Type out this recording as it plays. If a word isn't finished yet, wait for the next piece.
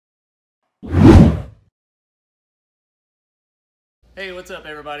Hey, what's up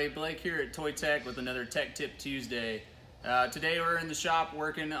everybody? Blake here at ToyTec with another Tech Tip Tuesday. Today we're in the shop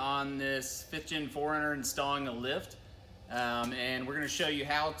working on this 5th Gen 4Runner installing a lift. And we're going to show you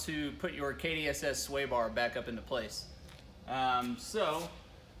how to put your KDSS sway bar back up into place. So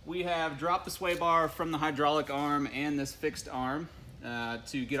we have dropped the sway bar from the hydraulic arm and this fixed arm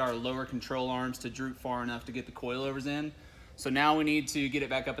to get our lower control arms to droop far enough to get the coilovers in. So now we need to get it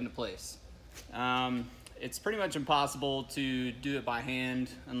back up into place. It's pretty much impossible to do it by hand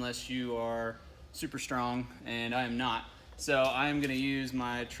unless you are super strong, and I am not. So I'm going to use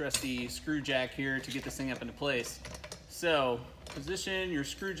my trusty screw jack here to get this thing up into place. So position your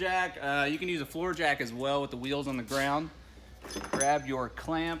screw jack. You can use a floor jack as well with the wheels on the ground. Grab your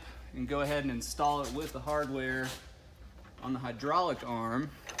clamp and go ahead and install it with the hardware on the hydraulic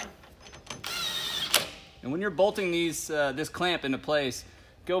arm. And when you're bolting these this clamp into place,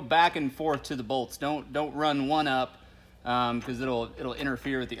 go back and forth to the bolts. Don't run one up because it'll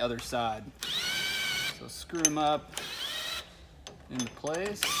interfere with the other side. So screw them up into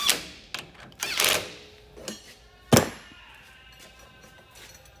place.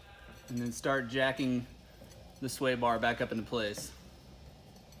 And then start jacking the sway bar back up into place.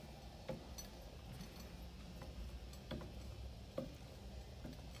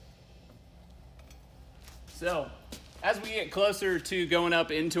 So, as we get closer to going up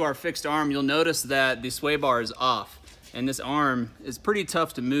into our fixed arm, you'll notice that the sway bar is off, and this arm is pretty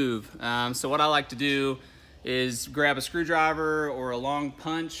tough to move. So what I like to do is grab a screwdriver or a long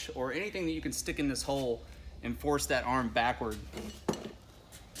punch or anything that you can stick in this hole and force that arm backward.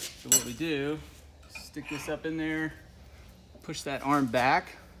 So what we do, stick this up in there, push that arm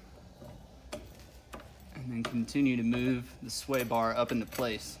back, and then continue to move the sway bar up into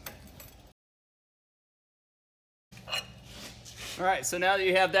place. All right, so now that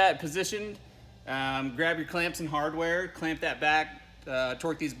you have that positioned, grab your clamps and hardware, clamp that back,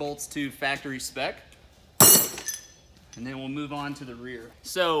 torque these bolts to factory spec, and then we'll move on to the rear.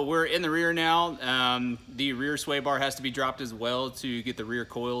 So we're in the rear now. The rear sway bar has to be dropped as well to get the rear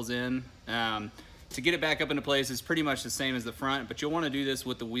coils in. To get it back up into place is pretty much the same as the front, but you'll want to do this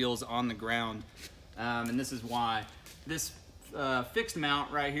with the wheels on the ground, and this is why. This fixed mount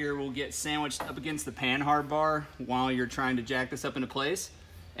right here will get sandwiched up against the panhard bar while you're trying to jack this up into place,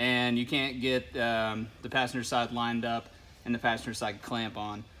 and you can't get the passenger side lined up and the passenger side clamp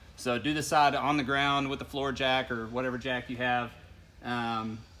on. So do the side on the ground with the floor jack or whatever jack you have.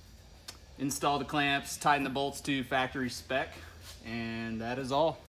 Install the clamps, tighten the bolts to factory spec, and that is all.